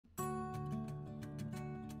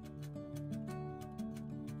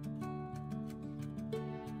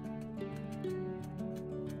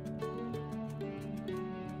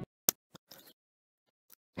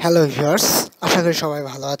Hello viewers, আশা করি সবাই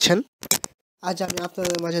ভালো আছেন। আজ আমি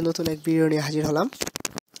আপনাদের মাঝে নতুন এক ভিডিও নিয়ে হাজির হলাম।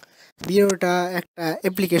 ভিডিওটা একটা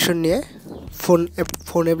অ্যাপ্লিকেশন নিয়ে,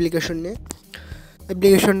 ফোন অ্যাপ্লিকেশন নিয়ে।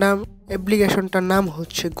 অ্যাপ্লিকেশনটার নাম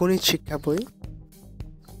হচ্ছে গণিত শিক্ষা বই।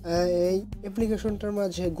 এই অ্যাপ্লিকেশনটার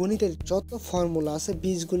মাঝে গণিতের যত ফর্মুলা আছে,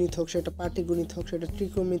 বীজগণিত হোক, সেটা পাটিগণিত হোক, সেটা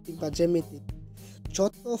ত্রিকোণমিতিক বা জ্যামিতিক,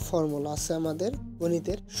 যত ফর্মুলা আছে আমাদের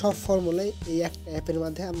গণিতের, সব ফর্মুলাই এই একটা অ্যাপের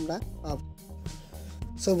মধ্যে আমরা পাবো।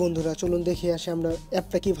 সো বন্ধুরা, চলুন দেখে আসি আমরা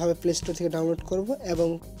অ্যাপটা কীভাবে প্লে স্টোর থেকে ডাউনলোড করব এবং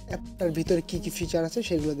অ্যাপটার ভিতরে কী কী ফিচার আছে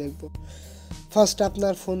সেগুলো দেখব। ফার্স্ট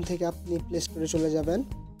আপনার ফোন থেকে আপনি প্লে স্টোরে চলে যাবেন।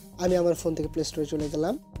 আমি আমার ফোন থেকে প্লে স্টোরে চলে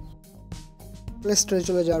গেলাম। প্লে স্টোরে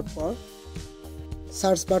চলে যাওয়ার পর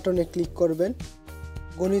সার্চ বাটনে ক্লিক করবেন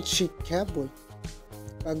গণিত শিক্ষা বই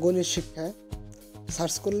বা গণিত শিক্ষা।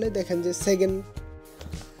 সার্চ করলে দেখেন যে সেকেন্ড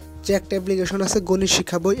যে একটা অ্যাপ্লিকেশন আছে গণিত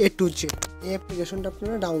শিক্ষা বই A to Z, এই অ্যাপ্লিকেশনটা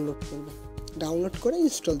আপনারা ডাউনলোড করবেন। ডাউনলোড করে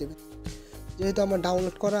ইনস্টল দেবেন। যেহেতু আমার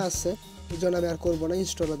ডাউনলোড করা আছে এই জন্য আমি আর করবো না,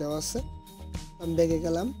 ইনস্টলও দেওয়া আছে। আমি ব্যাগে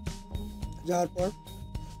গেলাম, যাওয়ার পর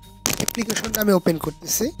অ্যাপ্লিকেশনটা আমি ওপেন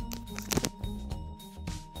করতেছি।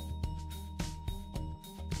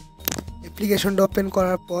 অ্যাপ্লিকেশনটা ওপেন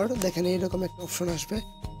করার পর দেখেন এইরকম একটা অপশন আসবে।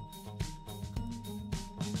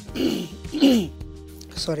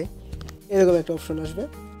 এরকম একটা অপশন আসবে।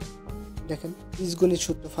 দেখেন বীজগণিত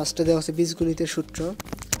সূত্র ফার্স্টে দেওয়া আছে, বীজগণিতের সূত্র,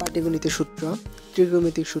 পাটিগণিতের সূত্র,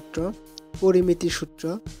 ত্রিকোণমিতিক সূত্র, পরিমিতির সূত্র,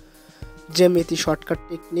 জ্যামিতি শর্টকাট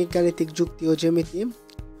টেকনিক, গাণিতিক যুক্তি ও জ্যামিতি,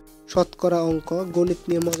 শতকরা অঙ্ক, গণিত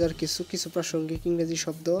নিয়ে মজার কিছু প্রাসঙ্গিক ইংরেজি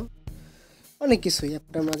শব্দ, অনেক কিছুই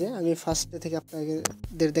অ্যাপটার মাঝে। আমি ফার্স্টে থেকে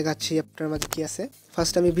আপনাদের দেখাচ্ছি অ্যাপটার মাঝে কী আছে।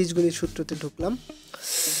 ফার্স্ট আমি বীজগণিত সূত্রতে ঢুকলাম।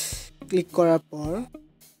 ক্লিক করার পর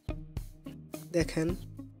দেখেন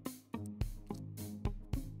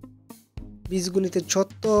বীজগণিতের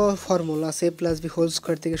যত ফর্মুলা আছে, A+B হোল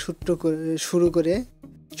স্কয়ার থেকে শুরু করে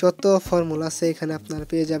যত ফর্মুলা আছে এখানে আপনারা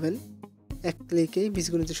পেয়ে যাবেন এক ক্লিকেই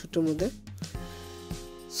বীজগণিতের সূত্রের মধ্যে।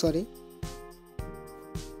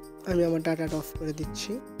 আমি আমার ডাটাটা অফ করে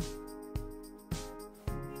দিচ্ছি।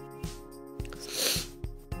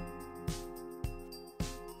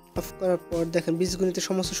 অফ করার পর দেখেন বীজগণিতের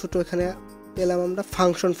সমস্ত সূত্র এখানে পেলাম আমরা।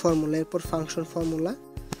 ফাংশন ফর্মুলা, এরপর ফাংশন ফর্মুলা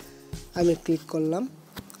আমি ক্লিক করলাম।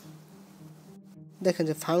 দেখেন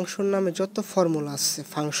যে ফাংশন নামে যত ফর্মুলা আছে,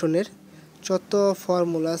 ফাংশনের যত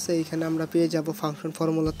ফর্মুলা আছে এইখানে আমরা পেয়ে যাব ফাংশন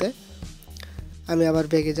ফর্মুলাতে। আমি আবার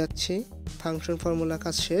ব্যাগে যাচ্ছি। ফাংশন ফর্মুলা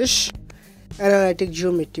কাজ শেষ। অ্যানালাইটিক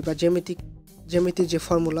জিওমেট্রি বা জ্যামিতির যে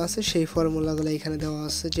ফর্মুলা আছে সেই ফর্মুলাগুলো এখানে দেওয়া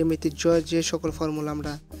আছে। জ্যামিতির যে সকল ফর্মুলা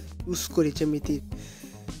আমরা ইউজ করি জ্যামিতির,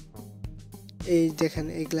 এই দেখেন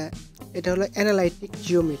এটা হলো অ্যানালাইটিক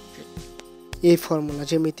জিওমেট্রি। এই ফর্মুলা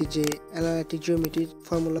জ্যামিতির যে অ্যানালাইটিক জিওমেট্রির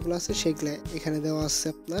ফর্মুলাগুলো আছে সেগুলো এখানে দেওয়া আছে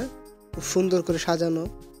আপনার, খুব সুন্দর করে সাজানো।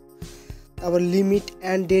 আবার লিমিট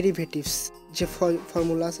অ্যান্ড ডেরিভেটিভস যে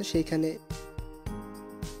ফর্মুলা আছে সেই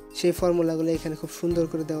ফর্মুলাগুলো এখানে খুব সুন্দর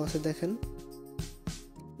করে দেওয়া আছে। দেখেন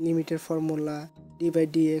লিমিটের formula,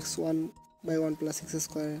 d/dx 1/1 + x²,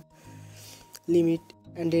 limit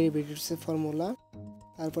and ডেরিভেটিভসের formula.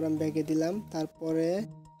 তারপর আমি ব্যাগে দিলাম। তারপরে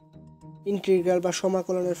ইন্টিগ্রাল বা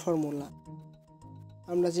সমাকলনের ফর্মুলা,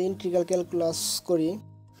 আমরা যে ইন্টিগ্রাল ক্যালকুলাস করি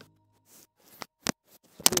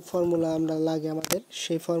এই ফর্মুলা আমরা লাগে আমাদের,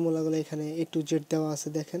 সেই ফর্মুলাগুলো এখানে A to Z দেওয়া আছে।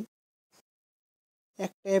 দেখেন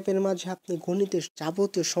একটা অ্যাপের মাঝে আপনি গণিতের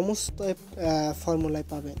যাবতীয় সমস্ত ফর্মুলাই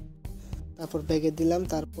পাবেন। তারপর ব্যাগে দিলাম।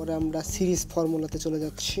 তারপরে আমরা সিরিজ ফর্মুলাতে চলে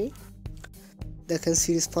যাচ্ছি। দেখেন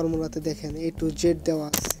সিরিজ ফর্মুলাতে দেখেন A to Z দেওয়া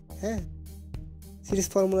আছে। হ্যাঁ, সিরিজ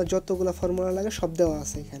ফর্মুলা যতগুলো ফর্মুলা লাগে সব দেওয়া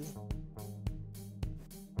আছে এখানে।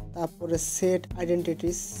 তারপরে সেট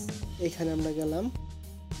আইডেন্টিটিস, এখানে আমরা গেলাম।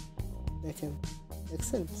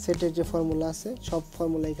 দেখছেন সেটের যে ফর্মুলা আছে সব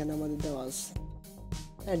ফর্মুলা এখানে আমাদের দেওয়া আছে।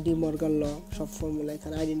 হ্যাঁ, ডি মর্গান ল, সব ফর্মুলা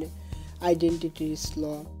এখানে, identities law,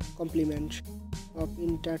 complement of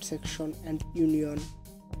intersection and union,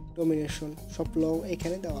 domination, সব ল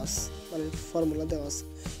এখানে দেওয়া আছে, মানে ফর্মুলা দেওয়া আছে।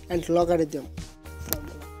 And logarithm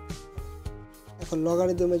formula. এখন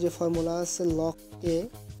লগারিদমে যে ফর্মুলা আছে, লগ এ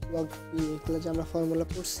লগ বি, এগুলো যে আমরা ফর্মুলা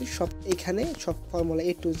পড়ছি সব এখানে, সব formula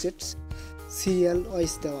A to Z serial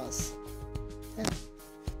wise দেওয়া আছে। হ্যাঁ,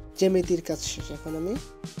 জ্যামিতির কাজ শেষ। এখন আমি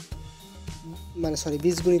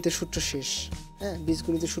বীজগণিতের সূত্র শেষ। হ্যাঁ,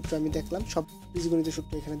 বীজগণিতের সূত্র আমি দেখলাম, সব বীজগণিতের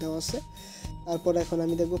সূত্র এখানে দেওয়া আছে। তারপর এখন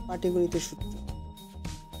আমি দেখব পাটিগণিতের সূত্র।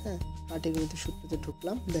 হ্যাঁ, পাটিগণিতের সূত্রতে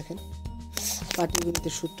ঢুকলাম। দেখেন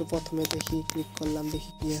পাটিগণিতের সূত্র প্রথমে দেখি, ক্লিক করলাম,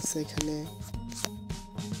 দেখি কি আছে এখানে।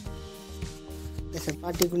 দেখেন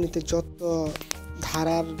পাটিগণিতের যত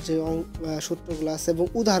ধারার যে সূত্রগুলো আছে এবং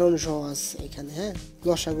উদাহরণ সহ আছে এখানে। হ্যাঁ,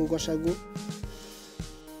 লসাগু, গসাগু,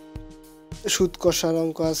 সুদ কষার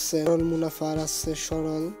অঙ্ক আছে, সরল মুনাফার আছে,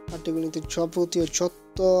 সরল পাটিগণিতের যাবতীয়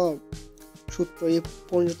যত সূত্র এ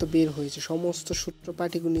পর্যন্ত বের হয়েছে সমস্ত সূত্র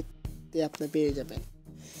পাটিগণিতে আপনি পেয়ে যাবেন।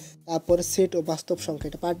 তারপরে সেট ও বাস্তব সংখ্যা,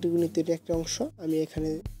 এটা পাটিগণিতের একটা অংশ। আমি এখানে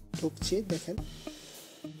ঢুকছি, দেখেন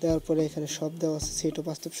দেওয়ার পরে এখানে সব দেওয়া আছে, সেট ও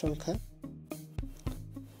বাস্তব সংখ্যা।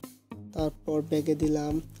 তারপর ব্যাগে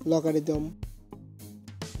দিলাম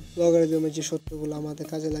লগারিদমের যে সূত্রগুলো আমাদের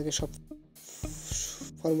কাজে লাগে সব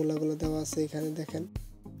ফর্মুলাগুলো দেওয়া আছে এখানে, দেখেন।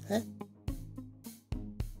 হ্যাঁ,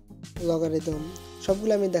 লগারিদম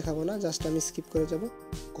সবগুলো আমি দেখাবো না, জাস্ট আমি স্কিপ করে যাব।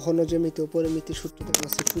 ঘন জ্যামিতি ও পরিমিতি সূত্র দেওয়া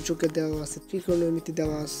আছে, সূচকের দেওয়া আছে, ত্রিকোণমিতি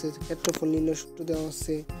দেওয়া আছে, ক্ষেত্রফল নির্ণয় সূত্র দেওয়া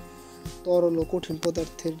আছে, তরল ও কঠিন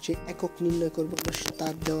পদার্থের যে একক নির্ণয় করবো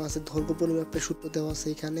তার দেওয়া আছে, দৈর্ঘ্য পরিমাপের সূত্র দেওয়া আছে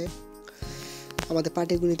এখানে। আমাদের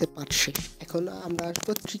পাটিগণিতের পাঠ শেষ। এখন আমরা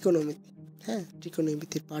আসবো ত্রিকোণমিতি। হ্যাঁ,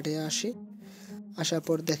 ত্রিকোণমিতির পাঠে আসার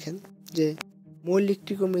পর দেখেন যে মৌলিক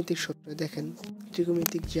ত্রিকোণমিতিক সূত্র, দেখেন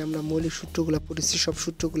ত্রিকোণমিতিক যে আমরা মৌলিক সূত্রগুলো পড়েছি সব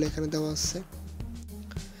সূত্রগুলো এখানে দেওয়া আছে।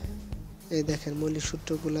 এই দেখেন মৌলিক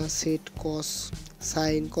সূত্রগুলো, সেট, কস,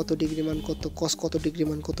 সাইন কত ডিগ্রি মান কত, কস কত ডিগ্রি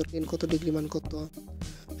মান কত, টেন কত ডিগ্রি মান কত,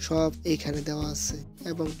 সব এইখানে দেওয়া আছে।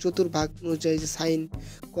 এবং চতুর্ভাগ অনুযায়ী যে সাইন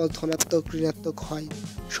কত ধনাত্মক ঋণাত্মক হয়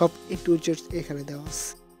সব একটু এখানে দেওয়া আছে।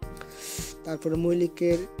 তারপরে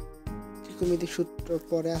মৌলিকের ত্রিকোণমিতিক সূত্র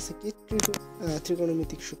পরে আছে কি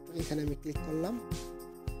ত্রিকোণমিতিক সূত্র, এখানে আমি ক্লিক করলাম।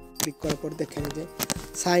 ক্লিক করার পর দেখেন যে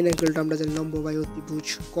সাইন অ্যাঙ্গেলটা আমরা জানি লম্ব বাই অতিভুজ,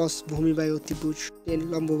 কস ভূমি বাই অতিভুজ, টেন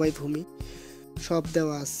লম্ব বাই ভূমি, সব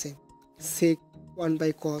দেওয়া আছে। সেক 1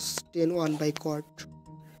 বাই কস, টেন 1 বাই কট,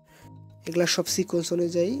 এগুলা সব সিকোয়েন্স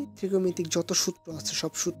অনুযায়ী ত্রিকোণমিতিক যত সূত্র আছে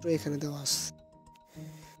সব সূত্র এখানে দেওয়া আছে।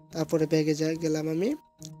 তারপরে ব্যাগে গেলাম আমি,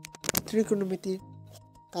 ত্রিকোণমিতির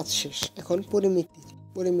কাজ শেষ। এখন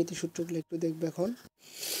পরিমিতি সূত্রগুলো একটু দেখবে। এখন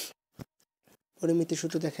পরিমিতি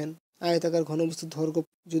সূত্র দেখেন, আয়তাকার ঘনবস্তুর দৈর্ঘ্য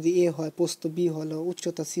যদি এ হয়, প্রস্থ বি হলো,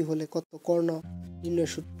 উচ্চতা সি হলে কত, কর্ণ নির্ণয়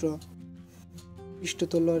সূত্র,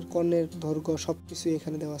 পৃষ্ঠতলের কর্ণের দৈর্ঘ্য সবকিছু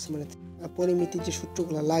এখানে দেওয়া আছে। মানে পরিমিতির যে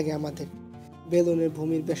সূত্রগুলো লাগে আমাদের, বেলনের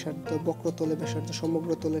ভূমির ব্যাসার্ধ, বক্রতলের ব্যাসার্ধ,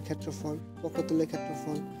 সমগ্রতলের ক্ষেত্রফল, বক্রতলের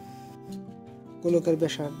ক্ষেত্রফল, গোলকের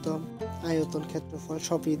ব্যাসার্ধ, আয়তন, ক্ষেত্রফল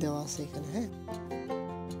সবই দেওয়া আছে এখানে। হ্যাঁ,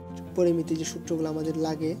 পরিমিতি যে সূত্রগুলো আমাদের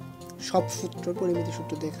লাগে সব সূত্র পরিমিতি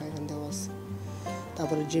সূত্র দেখা এখানে দেওয়া আছে।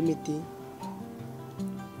 তারপরে জ্যামিতি,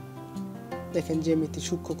 দেখেন জ্যামিতি,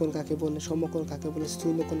 সূক্ষ্ম কোণ কাকে বলে, সমকোণ কাকে বলে,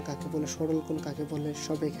 স্থূল কোণ কাকে বলে, সরল কোণ কাকে বলে,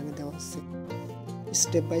 সব এখানে দেওয়া আছে।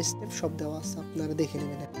 স্টেপ বাই স্টেপ সব দেওয়া আছে, আপনারা দেখে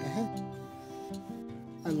নেবেন একটা। হ্যাঁ,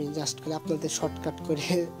 আমি জাস্ট করে আপনাদের শর্টকাট করে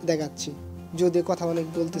দেখাচ্ছি, যদি কথা অনেক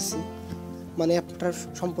বলতেছি, মানে অ্যাপটার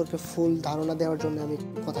সম্পর্কে ফুল ধারণা দেওয়ার জন্য আমি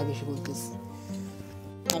কথা বেশি বলতেছি,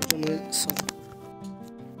 তার জন্য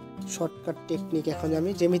শর্টকাট টেকনিক। এখন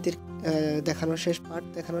আমি জ্যামিতির দেখানোর শেষ, পার্ট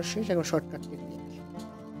দেখানোর শেষ, এখন শর্টকাট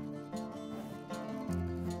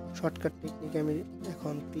টেকনিক আমি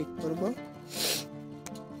এখন ক্লিক করব।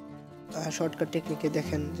 শর্টকাট টেকনিকে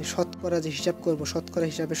দেখেন যে শতকরা যে হিসাব করব, শতকরা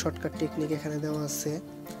হিসাবে শর্টকাট টেকনিক এখানে দেওয়া আছে,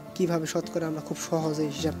 কিভাবে শতকরা আমরা খুব সহজে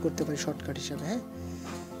হিসাব করতে পারি শর্টকাট হিসাবে। হ্যাঁ,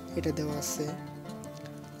 এটা দেওয়া আছে।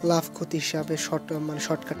 লাভ ক্ষতি হিসাবে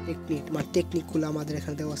শর্টকাট টেকনিকগুলো আমাদের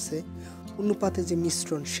এখানে দেওয়া আছে। অনুপাতের যে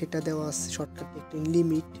মিশ্রণ সেটা দেওয়া আছে শর্টকাট টেকনিক।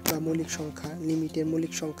 লিমিট বা মৌলিক সংখ্যা, লিমিটের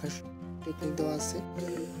মৌলিক সংখ্যা টেকনিক দেওয়া আছে।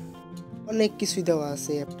 অনেক কিছুই দেওয়া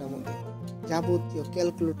আছে অ্যাপটার মধ্যে। যাবতীয়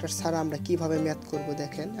ক্যালকুলেটর ছাড়া আমরা কিভাবে ম্যাথ করব,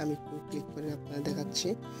 দেখেন আমি একটু ক্লিক করে আপনাদের দেখাচ্ছি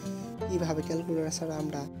কিভাবে ক্যালকুলেটর ছাড়া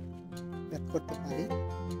আমরা ম্যাথ করতে পারি,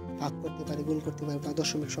 ভাগ করতে পারি, গুণ করতে পারি, বা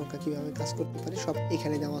দশমিক সংখ্যা কিভাবে কাজ করতে পারি সব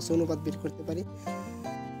এখানে দেওয়া আছে। অনুপাত বের করতে পারি,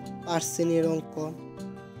 পার্সেন্টের অঙ্ক,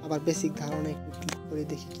 আবার বেসিক ধারণা একটু ক্লিক করে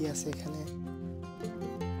দেখি কি আছে এখানে।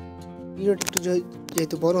 ভিডিওটা একটু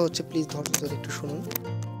যেহেতু বড় হচ্ছে, প্লিজ ধৈর্য ধরে একটু শুনুন,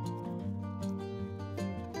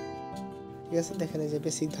 ঠিক আছে? দেখেন যে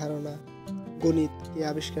বেসিক ধারণা, গণিত কে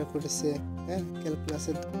আবিষ্কার করেছে, হ্যাঁ,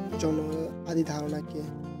 ক্যালকুলাসের আদি ধারণা কে,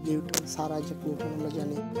 নিউটন, স্যার আইজাক নিউটন আমরা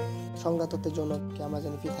জানি, সংখ্যাতত্ত্বের জনককে আমরা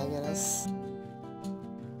জানি পিথাগোরাস,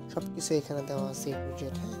 সবকিছু এখানে দেওয়া আছে এ টু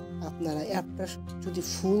জেড। হ্যাঁ, আপনারা অ্যাপটা যদি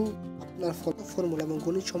ফুল আপনার ফর্মুলা এবং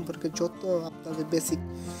গণিত সম্পর্কে যত আপনাদের বেসিক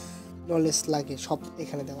নলেজ লাগে সব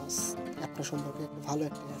এখানে দেওয়া আছে। অ্যাপটা সম্পর্কে ভালো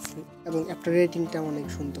একটা অ্যাপ, এবং অ্যাপটার রেটিংটা অনেক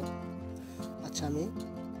সুন্দর। আচ্ছা, আমি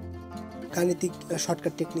গাণিতিক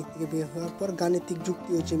শর্টকাট টেকনিক থেকে বের হওয়ার পর গাণিতিক যুক্তি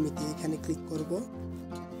ও জ্যামিতি এখানে ক্লিক করব।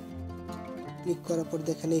 ক্লিক করার পর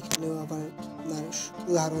দেখেন এখানেও আবার আপনার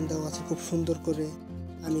উদাহরণ দেওয়া আছে খুব সুন্দর করে।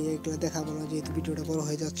 আমি এগুলো দেখাবো না যেহেতু ভিডিওটা বড়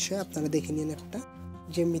হয়ে যাচ্ছে, আপনারা দেখে নিন একটা।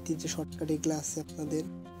 জ্যামিতির যে শর্টকাট এগুলো আছে আপনাদের,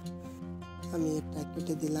 আমি একটা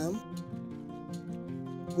কেটে দিলাম।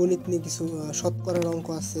 গণিত নিয়ে কিছু শতকরার অঙ্ক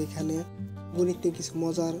আছে এখানে, গণিত নিয়ে কিছু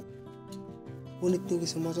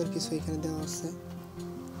মজার কিছু এখানে দেওয়া আছে।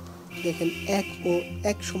 দেখেন 1 ও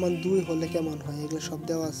 1 সমান 2 হলে কেমন হয়, এগুলো সব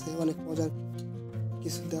দেওয়া আছে। অনেক মজার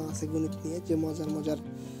কিছু দেওয়া আছে গণিত নিয়ে, যে মজার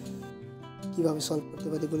কিভাবে সলভ করতে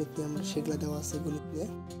পারি গণিত নিয়ে আমরা, সেগুলো দেওয়া আছে গণিত নিয়ে।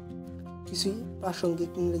 কিছুই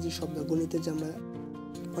প্রাসঙ্গিক ইংরেজি শব্দ গণিতে যে আমরা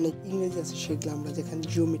অনেক ইংরেজি আছে, সেগুলো আমরা যেখানে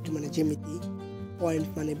জিওমেট্রি মানে জ্যামিতি, পয়েন্ট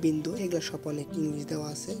মানে বিন্দু, এগুলো সব অনেক ইংলিশ দেওয়া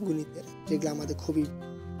আছে গণিতের, যেগুলো আমাদের খুবই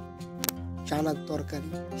জানার দরকারি,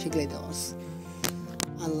 সেগুলাই দেওয়া আছে।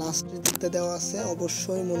 আর লাস্টের দিকটা দেওয়া আছে,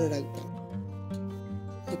 অবশ্যই মনে রাখবেন।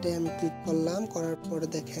 এটাই আমি ক্লিক করলাম, করার পরে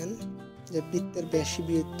দেখেন যে বৃত্তের ব্যাসী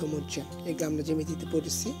বৃহত্তম জ্যা, এগুলো আমরা জ্যামিতিতে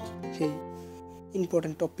পড়েছি। সেই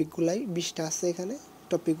ইম্পর্টেন্ট টপিকগুলাই 20টা আছে এখানে,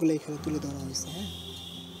 টপিকগুলো এখানে তুলে ধরা হয়েছে। হ্যাঁ,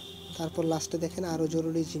 তারপর লাস্টে দেখেন আরও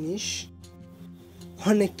জরুরি জিনিস,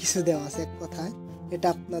 অনেক কিছু দেওয়া আছে এক কথায়। এটা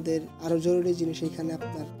আপনাদের আরও জরুরি জিনিস এখানে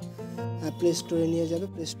আপনার প্লে স্টোরে নিয়ে যাবে।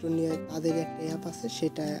 প্লে স্টোর নিয়ে তাদের একটা অ্যাপ আছে,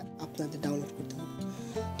 সেটা আপনাদের ডাউনলোড করতে হবে।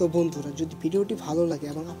 তো বন্ধুরা, যদি ভিডিওটি ভালো লাগে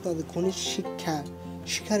এবং আপনাদের গণিত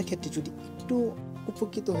শেখার ক্ষেত্রে যদি একটু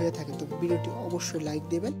উপকৃত হয়ে থাকে, তবে ভিডিওটি অবশ্যই লাইক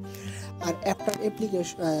দেবেন। আর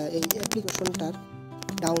এই অ্যাপ্লিকেশনটার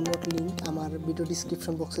ডাউনলোড লিঙ্ক আমার ভিডিও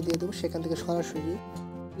ডিসক্রিপশন বক্সে দিয়ে দেবো, সেখান থেকে সরাসরি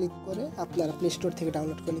ক্লিক করে আপনারা প্লে স্টোর থেকে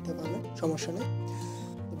ডাউনলোড করে নিতে পারবেন, সমস্যা নেই।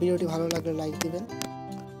 ভিডিওটি ভালো লাগলে লাইক দেবেন।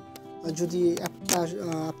 যদি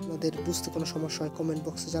আপনাদের বুঝতে কোনো সমস্যা হয় কমেন্ট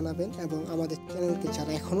বক্সে জানাবেন, এবং আমাদের চ্যানেলকে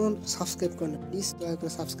যারা এখনও সাবস্ক্রাইব করেন, প্লিজ দয়া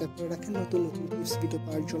করে সাবস্ক্রাইব করে রাখেন নতুন টিপস ভিডিও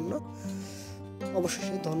পাওয়ার জন্য।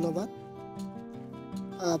 অবশ্যই ধন্যবাদ।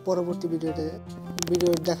 পরবর্তী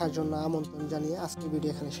ভিডিও দেখার জন্য আমন্ত্রণ জানিয়ে আজকের ভিডিও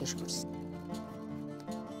এখানে শেষ করছি।